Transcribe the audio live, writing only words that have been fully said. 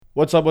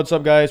What's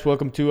up, guys?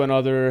 Welcome to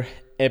another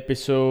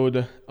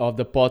episode of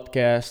the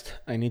podcast.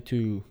 I need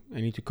to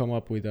come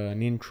up with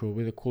an intro,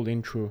 with a cool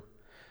intro.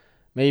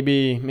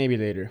 Maybe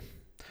later.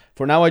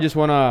 For now, I just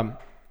wanna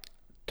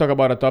talk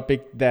about a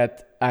topic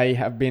that I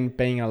have been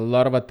paying a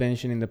lot of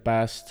attention in the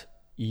past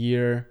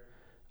year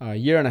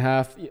and a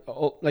half,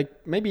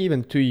 like maybe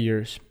even 2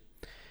 years.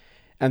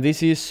 And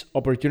this is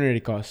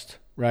opportunity cost,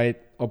 right?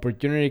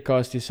 Opportunity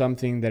cost is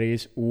something that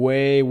is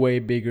way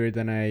bigger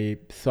than I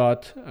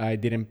thought. I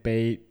didn't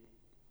pay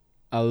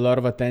a lot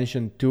of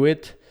attention to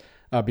it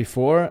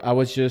before. I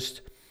was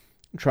just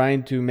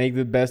trying to make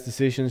the best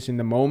decisions in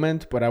the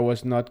moment, but I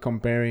was not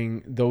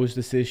comparing those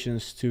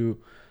decisions to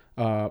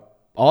uh,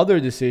 other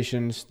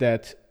decisions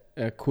that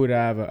could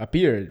have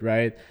appeared,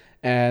 right?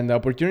 And the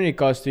opportunity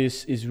cost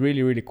is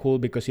really cool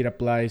because it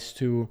applies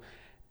to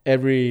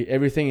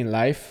everything in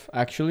life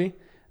actually,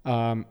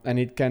 and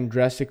it can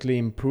drastically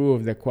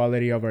improve the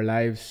quality of our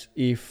lives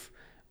if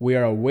we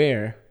are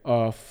aware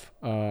of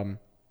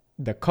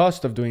the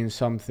cost of doing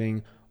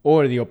something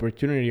or the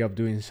opportunity of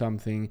doing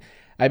something.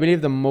 I believe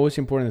the most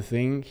important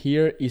thing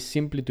here is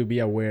simply to be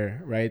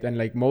aware, right? And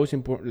like most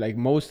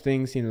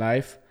things in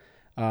life,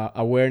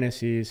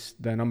 awareness is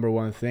the number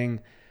one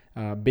thing.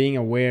 Being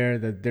aware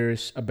that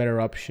there's a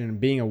better option,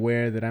 being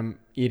aware that I'm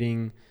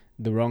eating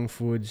the wrong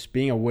foods,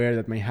 being aware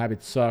that my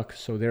habits suck,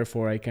 so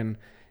therefore I can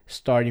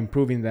start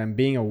improving them,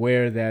 being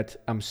aware that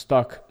I'm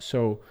stuck,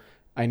 so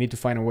I need to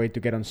find a way to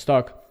get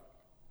unstuck.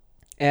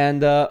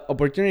 And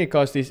opportunity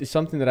cost is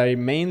something that I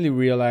mainly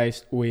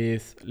realized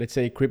with, let's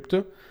say,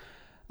 crypto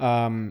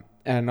and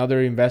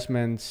other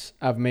investments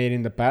I've made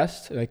in the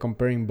past, like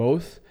comparing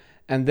both.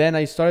 And then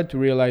I started to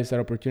realize that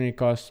opportunity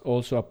cost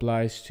also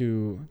applies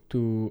to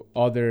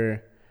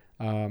other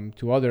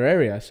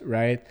areas,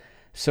 right?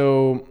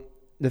 So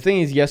the thing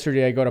is,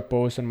 yesterday I got a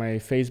post on my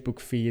Facebook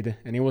feed,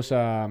 and it was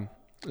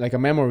like a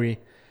memory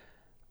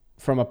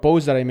from a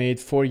post that I made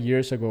 4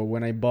 years ago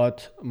when I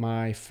bought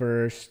my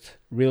first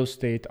real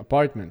estate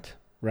apartment,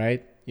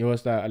 right? It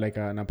was like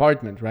an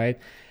apartment, right?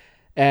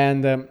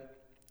 And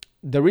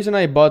the reason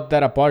I bought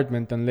that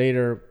apartment and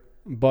later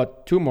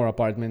bought two more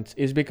apartments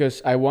is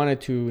because I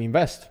wanted to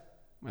invest.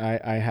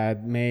 I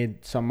had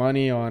made some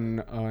money on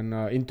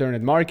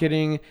internet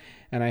marketing,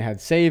 and I had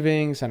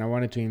savings, and I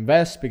wanted to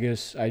invest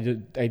because I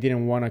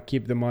didn't want to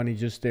keep the money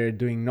just there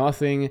doing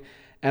nothing.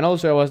 And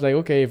also I was like,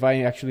 okay, if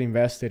I actually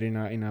invested in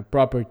a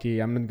property,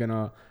 I'm not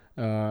gonna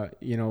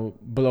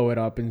blow it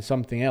up in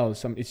something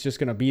else. It's just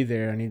gonna be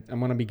there, and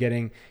I'm gonna be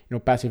getting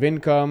passive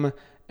income.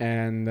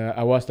 And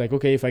I was like,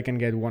 okay, if I can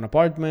get one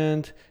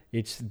apartment,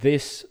 it's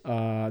this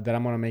that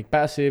I'm gonna make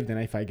passive. Then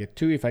if I get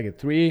two, if I get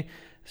three,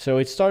 so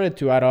it started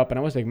to add up, and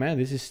I was like, man,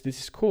 this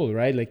is cool,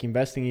 right? Like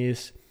investing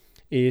is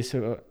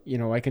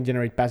I can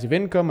generate passive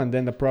income, and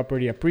then the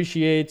property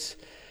appreciates.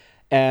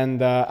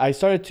 And I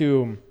started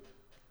to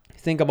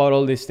think about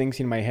all these things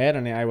in my head,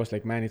 and I was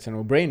like, man, it's a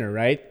no-brainer,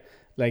 right?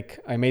 Like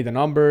I made the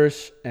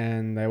numbers,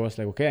 and I was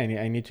like, okay,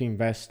 I need to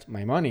invest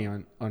my money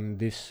on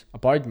these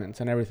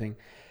apartments and everything.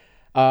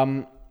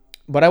 um,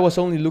 but I was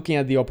only looking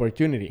at the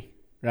opportunity,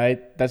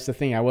 right? That's the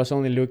thing. I was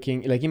only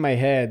looking, like, in my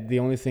head, the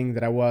only thing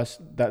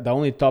the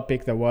only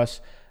topic that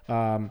was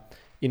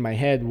in my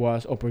head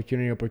was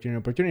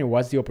opportunity.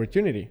 What's the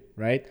opportunity,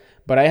 right?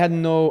 But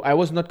I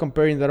was not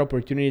comparing that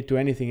opportunity to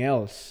anything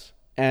else.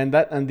 And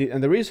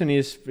the reason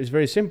is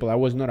very simple. I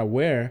was not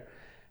aware.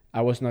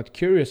 I was not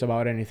curious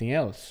about anything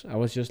else. I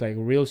was just like,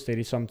 real estate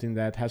is something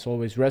that has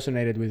always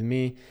resonated with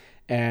me,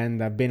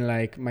 and I've been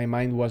like, my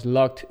mind was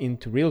locked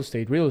into real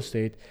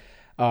estate.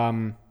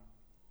 Um,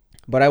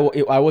 but I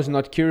was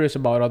not curious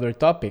about other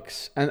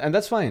topics, and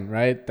that's fine,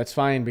 right? That's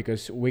fine,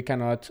 because we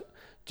cannot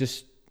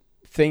just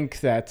think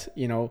that,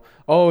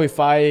 oh, if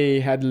I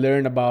had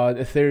learned about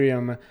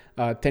Ethereum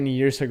 10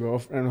 years ago,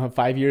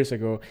 5 years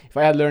ago, if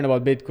I had learned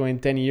about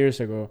Bitcoin 10 years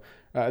ago,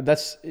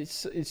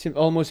 it's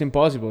almost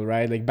impossible,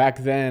 right? Like back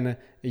then,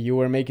 you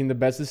were making the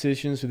best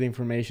decisions with the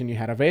information you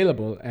had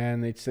available,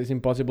 and it's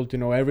impossible to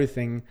know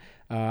everything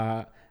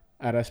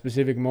at a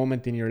specific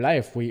moment in your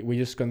life. We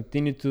just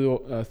continue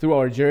to through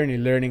our journey,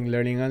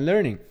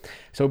 learning.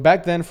 So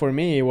back then, for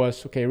me, it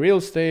was okay, real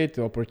estate,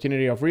 the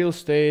opportunity of real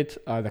estate,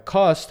 the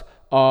cost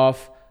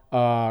of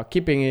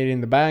keeping it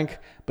in the bank.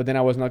 But then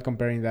I was not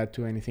comparing that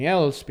to anything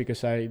else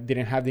because I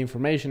didn't have the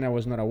information. I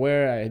was not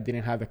aware. I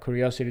didn't have the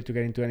curiosity to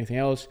get into anything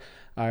else.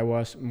 I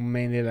was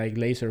mainly like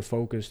laser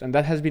focused, and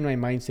that has been my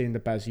mindset in the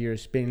past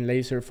years, being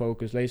laser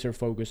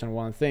focused on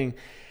one thing.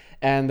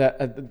 And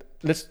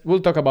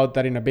we'll talk about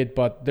that in a bit,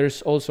 but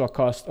there's also a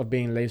cost of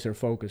being laser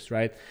focused,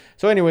 right?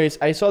 So anyways,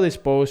 I saw this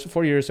post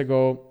 4 years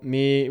ago,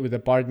 me with the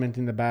apartment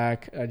in the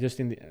back,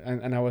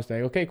 and I was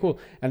like, okay, cool.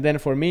 And then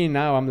for me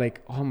now, I'm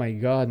like, oh my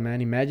God, man,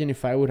 imagine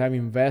if I would have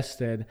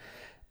invested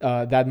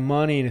that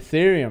money in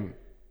Ethereum.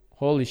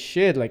 Holy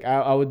shit. Like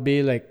I would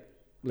be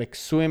like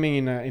swimming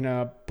in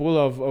a pool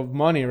of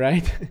money,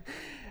 right?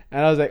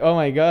 And I was like, oh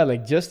my God,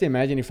 like just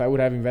imagine if I would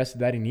have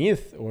invested that in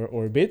ETH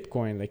or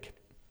Bitcoin, like,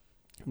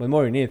 but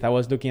more in ETH. I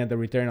was looking at the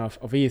return of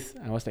ETH.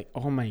 I was like,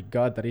 oh my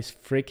God, that is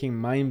freaking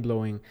mind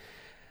blowing.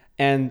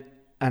 And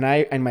and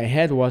I, and my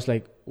head was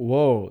like,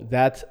 whoa,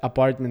 that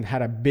apartment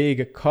had a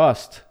big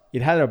cost.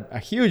 It had a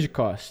huge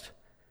cost.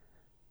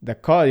 The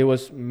cost, it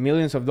was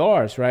millions of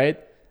dollars, right?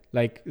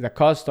 Like the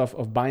cost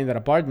of buying that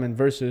apartment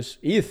versus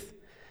ETH.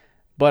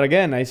 But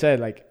again, I said,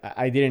 like,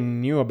 I didn't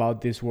knew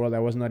about this world. I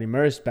was not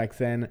immersed back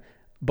then.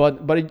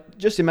 But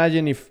just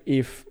imagine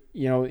if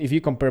you know, if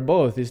you compare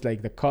both, it's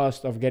like the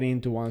cost of getting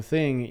into one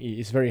thing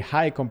is very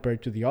high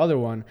compared to the other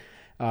one.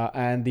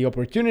 And the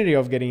opportunity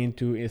of getting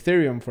into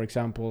Ethereum, for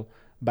example,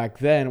 back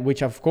then,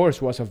 which of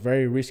course was a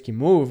very risky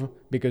move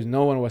because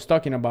no one was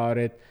talking about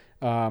it,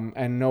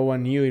 and no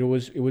one knew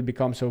it would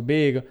become so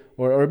big,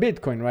 or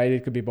Bitcoin, right?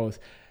 It could be both.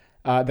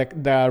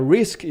 The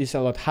risk is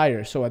a lot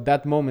higher. So at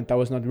that moment, I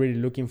was not really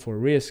looking for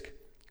risk.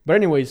 But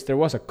anyways, there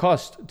was a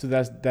cost to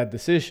that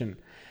decision.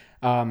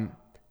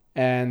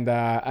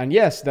 And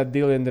yes, that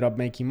deal ended up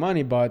making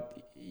money, but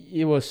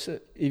it was,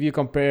 if you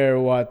compare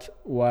what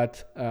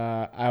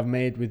I've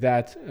made with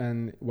that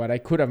and what I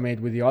could have made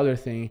with the other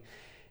thing,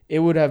 it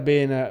would have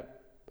been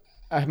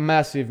a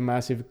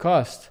massive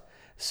cost.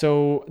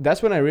 So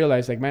that's when I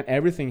realized, like, man,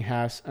 everything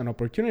has an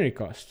opportunity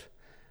cost.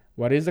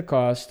 What is the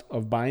cost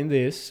of buying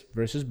this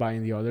versus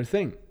buying the other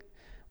thing?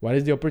 What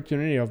is the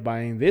opportunity of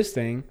buying this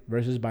thing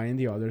versus buying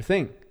the other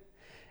thing?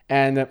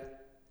 And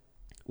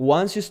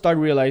once you start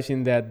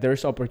realizing that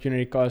there's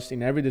opportunity cost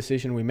in every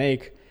decision we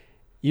make,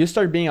 you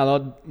start being a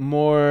lot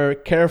more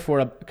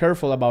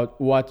careful about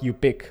what you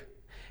pick.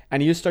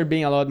 And you start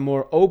being a lot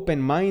more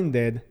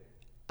open-minded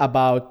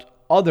about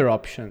other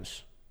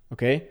options,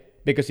 okay?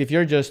 Because if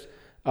you're just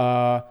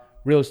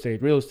real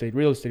estate,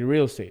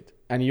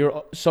 and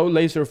you're so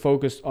laser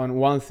focused on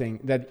one thing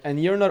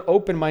and you're not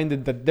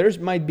open-minded that there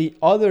might be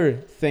other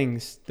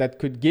things that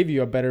could give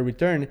you a better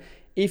return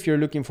if you're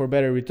looking for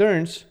better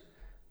returns,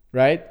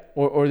 right?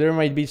 Or there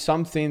might be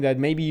something that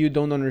maybe you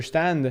don't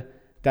understand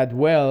that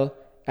well,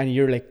 and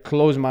you're like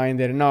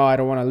close-minded. No, I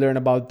don't want to learn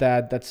about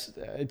that.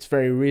 It's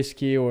very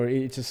risky, or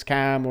it's a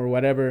scam, or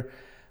whatever.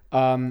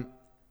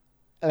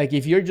 Like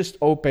if you're just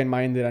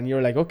open-minded and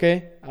you're like,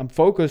 okay, I'm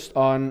focused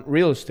on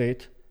real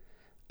estate,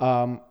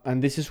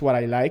 and this is what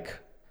I like,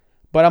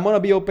 but I'm gonna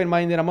be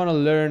open-minded. I'm gonna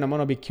learn. I'm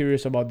gonna be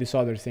curious about this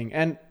other thing.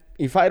 And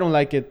if I don't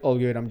like it, all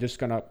good. I'm just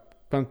gonna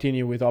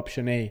continue with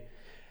option A.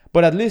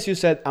 But at least you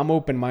said, I'm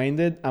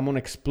open-minded. I'm gonna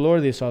explore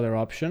this other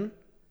option,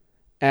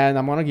 and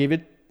I'm gonna give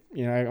it,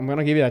 I'm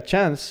gonna give it a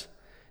chance.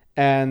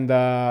 And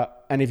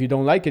if you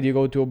don't like it, you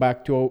go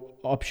back to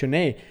option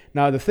A.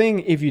 Now the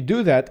thing, if you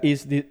do that,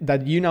 is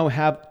that you now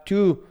have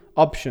two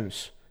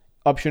options,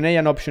 option A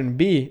and option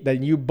B,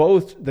 that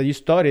you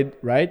studied,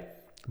 right?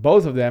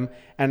 Both of them,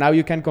 and now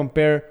you can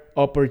compare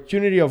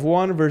opportunity of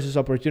one versus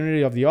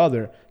opportunity of the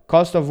other,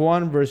 cost of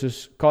one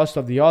versus cost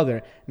of the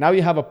other. Now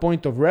you have a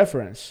point of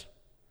reference.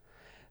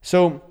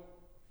 So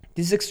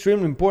this is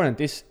extremely important.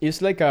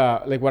 It's like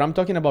what I'm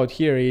talking about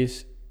here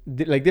is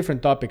like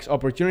different topics,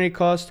 opportunity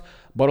cost,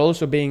 but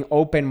also being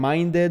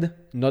open-minded,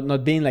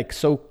 not being like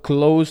so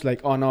close, like,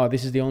 oh no,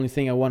 this is the only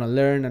thing I want to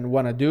learn and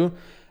want to do.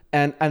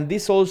 And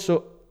this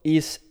also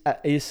is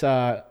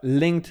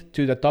linked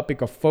to the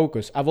topic of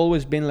focus. I've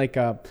always been like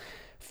a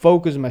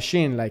focus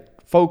machine, like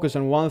focus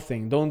on one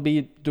thing. Don't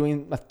be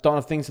doing a ton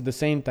of things at the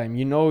same time.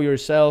 You know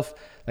yourself,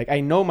 like I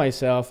know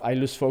myself, I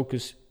lose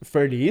focus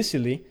fairly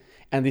easily.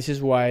 And this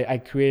is why I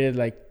created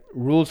like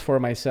rules for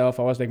myself.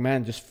 I was like,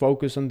 man, just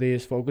focus on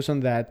this, focus on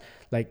that.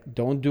 Like,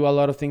 don't do a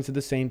lot of things at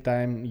the same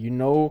time. You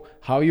know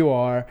how you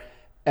are.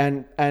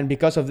 And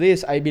because of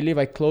this, I believe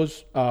I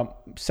closed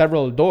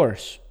several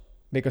doors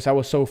because I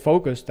was so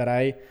focused that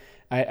I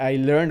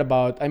learned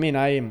about, I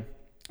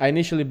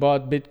initially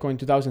bought Bitcoin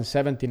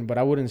 2017, but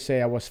I wouldn't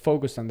say I was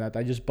focused on that.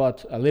 I just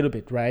bought a little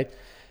bit, right?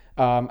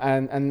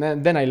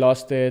 And then I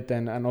lost it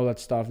and all that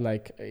stuff.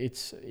 Like,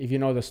 it's, if you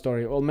know the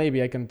story, well,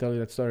 maybe I can tell you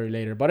that story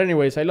later. But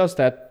anyways, I lost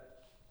that.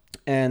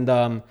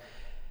 But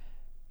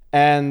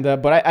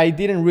I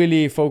didn't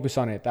really focus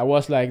on it. I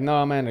was like,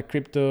 no, man, the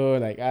crypto,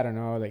 like, I don't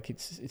know, like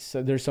it's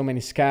there's so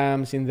many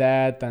scams in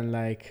that, and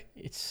like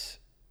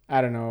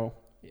I don't know.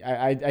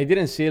 I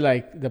didn't see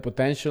like the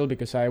potential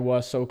because I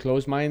was so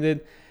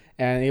close-minded,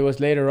 and it was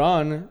later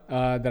on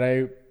that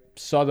I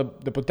saw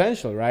the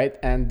potential, right?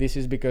 And this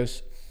is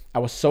because I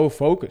was so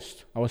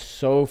focused. I was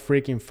so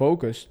freaking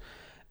focused,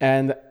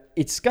 and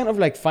it's kind of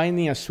like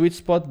finding a sweet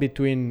spot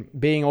between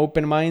being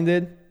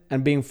open-minded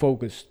and being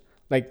focused.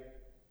 Like,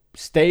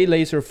 stay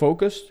laser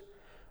focused,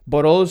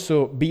 but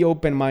also be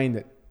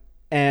open-minded,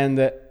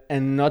 and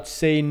not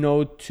say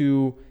no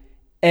to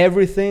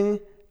everything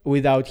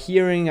without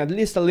hearing at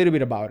least a little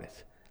bit about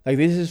it. Like,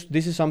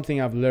 this is something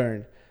I've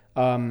learned.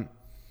 And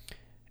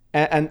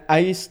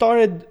I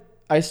started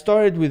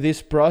with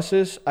this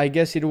process. I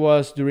guess it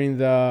was during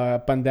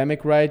the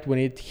pandemic, right? When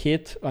it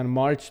hit on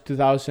March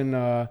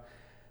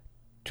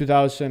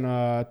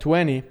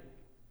 2020.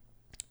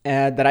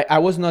 That I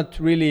was not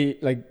really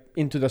like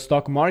into the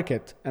stock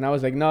market, and I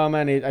was like, no,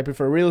 man, I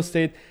prefer real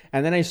estate.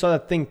 And then I saw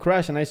that thing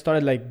crash, and I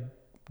started like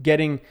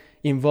getting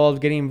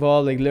involved,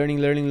 like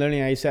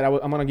learning. I said,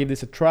 I'm gonna give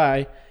this a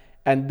try,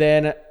 and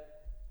then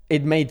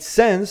it made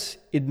sense.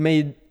 It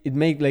made it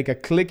made like a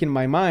click in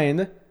my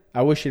mind.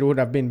 I wish it would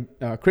have been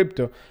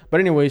crypto, but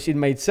anyways, it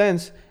made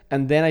sense.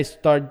 And then I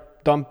started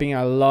dumping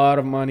a lot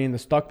of money in the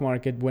stock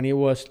market when it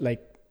was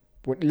like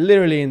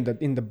literally in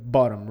the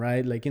bottom,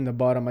 right? Like in the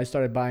bottom, I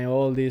started buying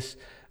all these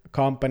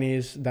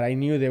companies that I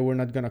knew they were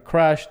not gonna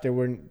crash. They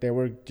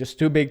were just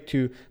too big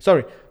to.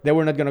 Sorry, they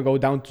were not gonna go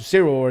down to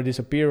zero or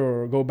disappear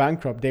or go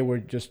bankrupt. They were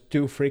just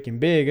too freaking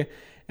big,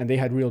 and they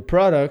had real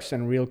products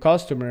and real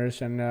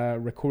customers and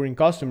recurring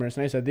customers.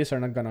 And I said, these are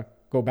not gonna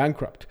go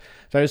bankrupt.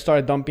 So I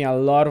started dumping a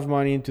lot of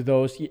money into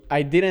those.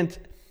 I didn't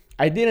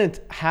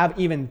have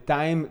even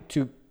time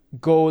to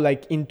go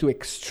like into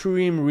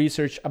extreme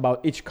research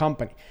about each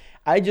company.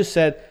 I just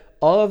said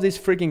all of these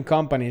freaking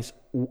companies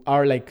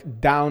are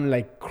like down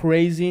like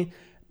crazy.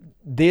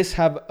 These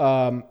have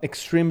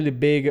extremely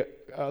big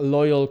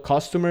loyal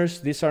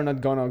customers. These are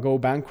not gonna go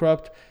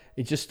bankrupt.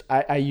 It's just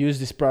I use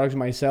these products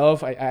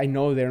myself. I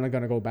know they're not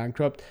gonna go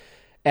bankrupt,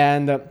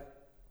 and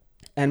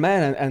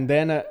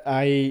then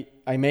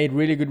I made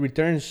really good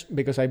returns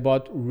because I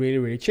bought really,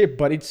 really cheap.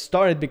 But it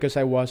started because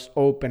I was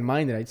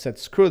open-minded. I said,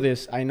 screw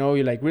this. I know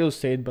you like real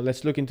estate, but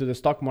let's look into the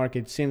stock market.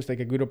 It seems like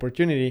a good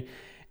opportunity.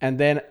 And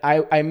then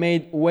I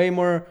made way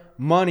more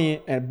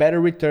money and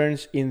better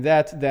returns in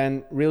that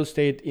than real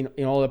estate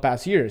in all the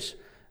past years,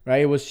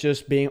 right? It was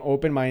just being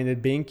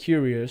open-minded, being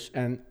curious.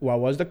 And what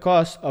was the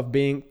cost of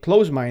being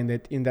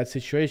closed-minded in that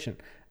situation?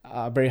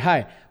 Very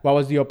high. What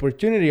was the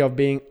opportunity of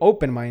being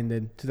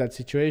open-minded to that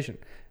situation?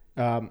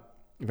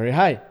 Very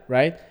high,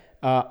 right?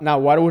 Now,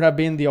 what would have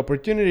been the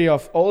opportunity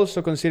of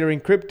also considering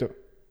crypto?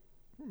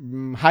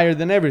 Higher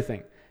than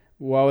everything.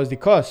 What was the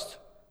cost?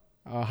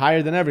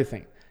 Higher than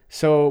everything.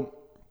 So,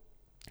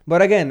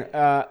 but again,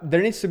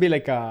 there needs to be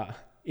like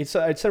it's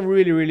a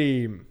really,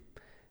 really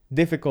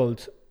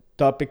difficult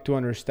topic to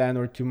understand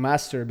or to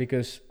master,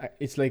 because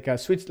it's like a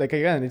switch, like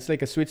again, it's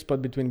like a sweet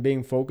spot between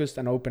being focused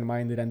and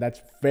open-minded. And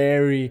that's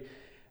very,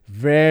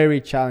 very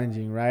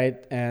challenging,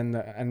 right?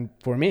 And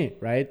for me,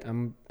 right,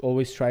 I'm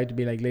always trying to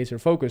be like laser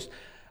focused.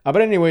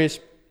 But anyways,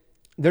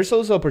 there's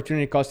also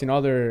opportunity cost in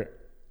other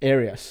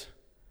areas.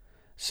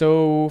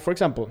 So for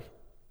example,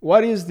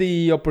 what is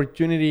the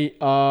opportunity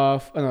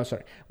of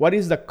what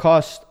is the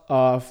cost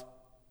of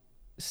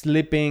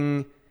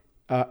sleeping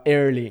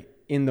early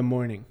in the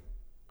morning?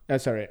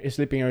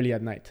 Sleeping early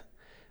at night.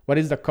 What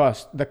is the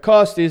cost? The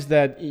cost is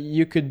that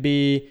you could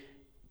be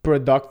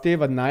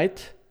productive at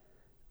night,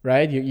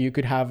 right? You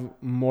could have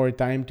more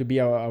time to be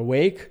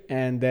awake,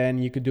 and then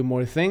you could do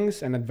more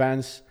things and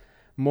advance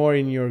more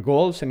in your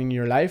goals and in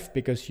your life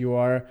because you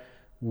are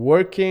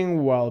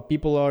working while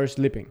people are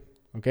sleeping,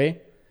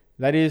 okay?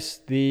 That is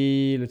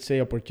the, let's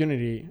say,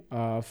 opportunity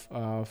of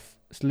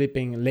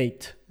sleeping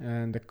late,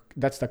 and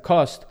that's the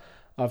cost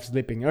of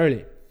sleeping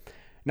early.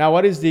 Now,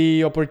 what is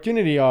the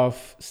opportunity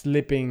of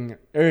sleeping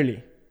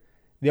early?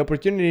 The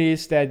opportunity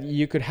is that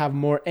you could have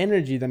more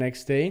energy the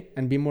next day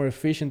and be more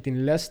efficient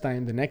in less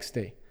time the next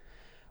day.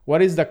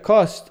 What is the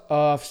cost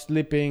of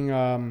sleeping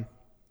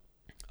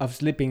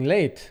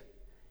late?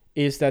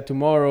 Is that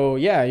tomorrow,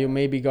 you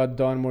maybe got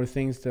done more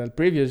things the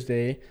previous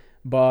day,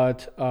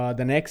 but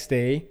the next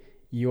day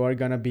you are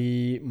gonna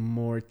be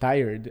more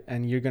tired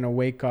and you're gonna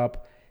wake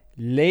up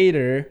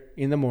later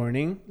in the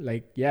morning.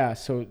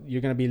 So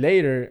you're gonna be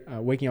later,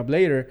 waking up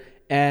later,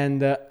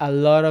 and a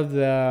lot of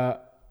the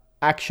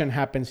action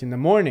happens in the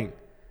morning,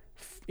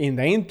 in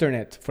the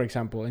internet, for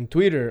example, in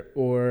Twitter,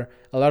 or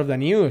a lot of the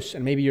news,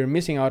 and maybe you're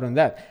missing out on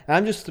that. And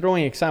I'm just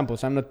throwing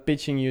examples. I'm not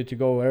pitching you to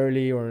go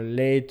early or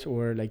late,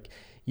 or like,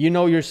 you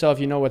know yourself,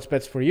 you know what's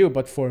best for you.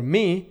 But for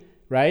me,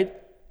 right,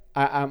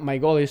 my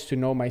goal is to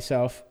know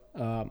myself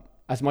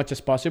as much as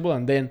possible,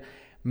 and then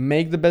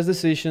make the best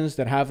decisions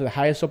that have the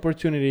highest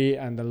opportunity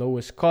and the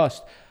lowest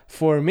cost.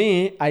 For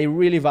me, I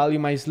really value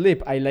my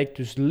sleep. I like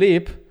to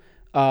sleep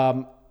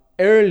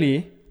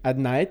early at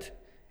night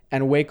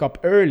and wake up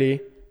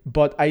early,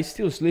 but I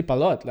still sleep a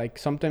lot. Like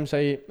sometimes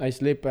I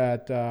sleep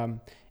at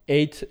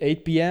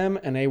 8 p.m.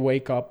 and I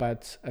wake up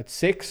at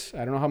 6. I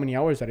don't know how many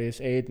hours that is.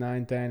 8,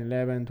 9, 10,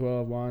 11,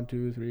 12, 1,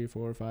 2, 3,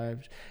 4,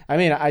 5. I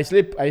mean, I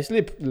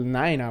sleep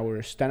 9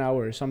 hours, 10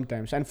 hours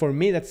sometimes. And for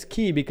me, that's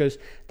key, because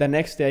the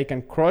next day I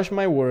can crush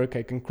my work.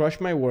 I can crush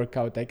my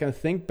workout. I can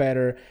think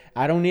better.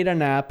 I don't need a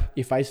nap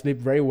if I sleep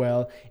very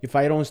well. If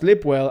I don't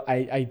sleep well,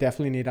 I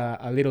definitely need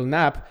a little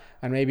nap.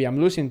 And maybe I'm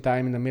losing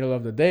time in the middle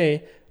of the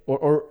day,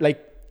 or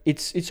like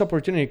it's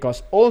opportunity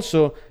cost.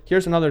 Also,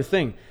 here's another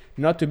thing.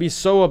 Not to be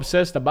so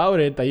obsessed about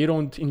it that you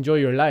don't enjoy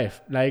your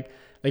life. Like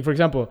for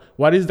example,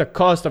 what is the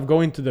cost of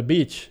going to the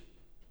beach?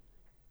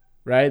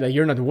 Right? Like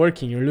you're not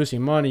working, you're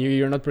losing money,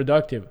 you're not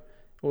productive.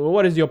 Well,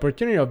 what is the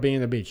opportunity of being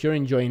on the beach? You're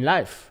enjoying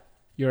life.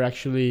 You're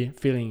actually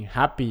feeling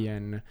happy,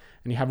 and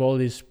you have all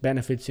these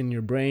benefits in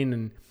your brain,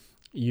 and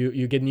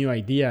you get new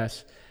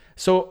ideas.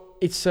 So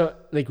it's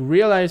like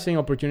realizing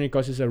opportunity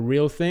cost is a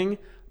real thing.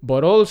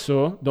 But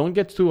also, don't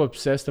get too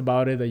obsessed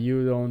about it that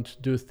you don't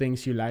do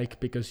things you like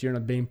because you're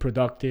not being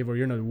productive or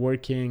you're not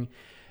working.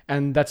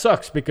 And that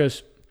sucks,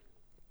 because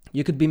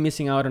you could be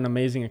missing out on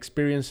amazing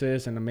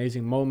experiences and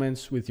amazing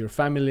moments with your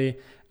family.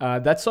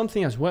 That's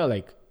something as well.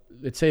 Like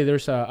let's say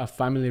there's a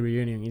family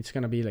reunion, it's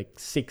going to be like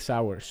 6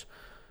 hours.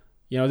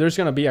 There's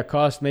going to be a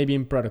cost maybe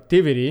in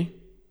productivity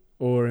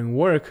or in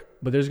work,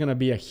 but there's going to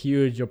be a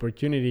huge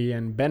opportunity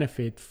and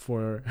benefit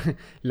for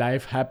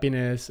life,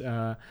 happiness,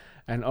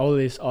 and all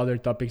these other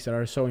topics that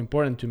are so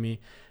important to me.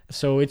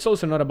 So it's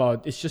also not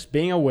about, it's just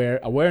being aware.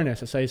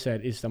 Awareness, as I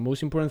said, is the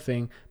most important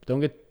thing. Don't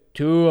get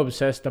too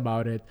obsessed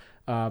about it.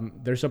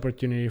 There's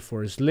opportunity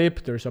for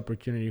sleep, there's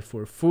opportunity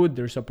for food,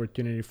 there's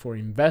opportunity for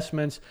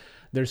investments,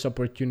 there's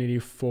opportunity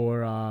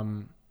for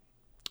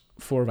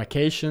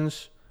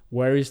vacations.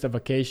 Where is the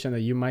vacation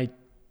that you might,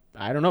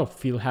 I don't know,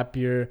 feel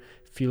happier,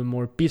 feel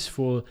more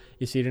peaceful?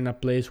 Is it in a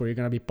place where you're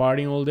going to be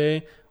partying all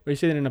day? Or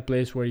is it in a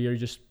place where you're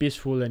just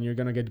peaceful and you're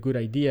going to get good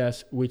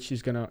ideas, which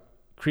is going to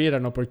create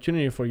an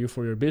opportunity for you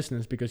for your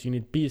business, because you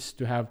need peace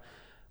to have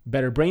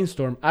better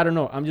brainstorm? I don't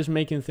know. I'm just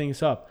making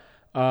things up.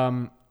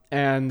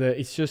 And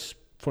it's just,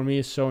 for me,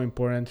 it's so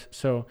important.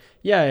 So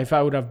yeah, if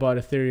I would have bought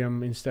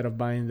Ethereum instead of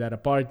buying that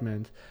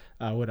apartment,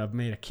 I would have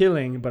made a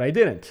killing, but I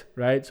didn't,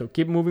 right? So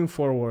keep moving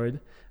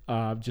forward.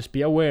 Just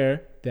be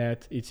aware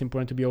that it's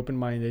important to be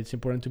open-minded. It's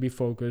important to be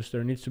focused.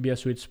 There needs to be a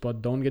sweet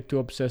spot. Don't get too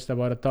obsessed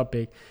about a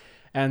topic.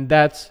 And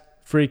that's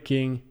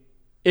freaking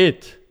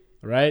it,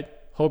 right?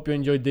 Hope you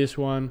enjoyed this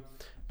one.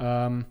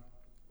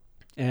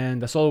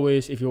 And as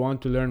always, if you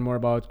want to learn more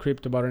about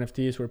crypto, about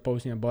NFTs, we're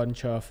posting a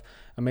bunch of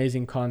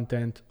amazing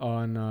content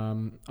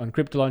on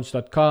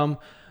cryptolaunch.com.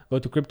 Go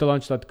to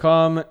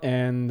cryptolaunch.com.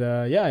 And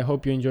yeah, I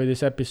hope you enjoy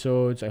these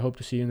episodes. I hope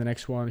to see you in the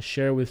next one.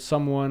 Share with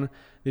someone.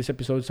 These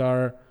episodes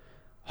are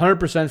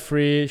 100%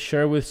 free.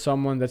 Share with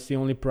someone. That's the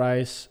only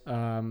price.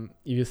 If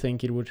you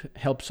think it would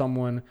help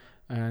someone.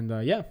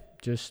 And yeah,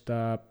 just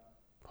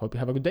hope you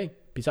have a good day.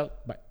 Peace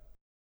out. Bye.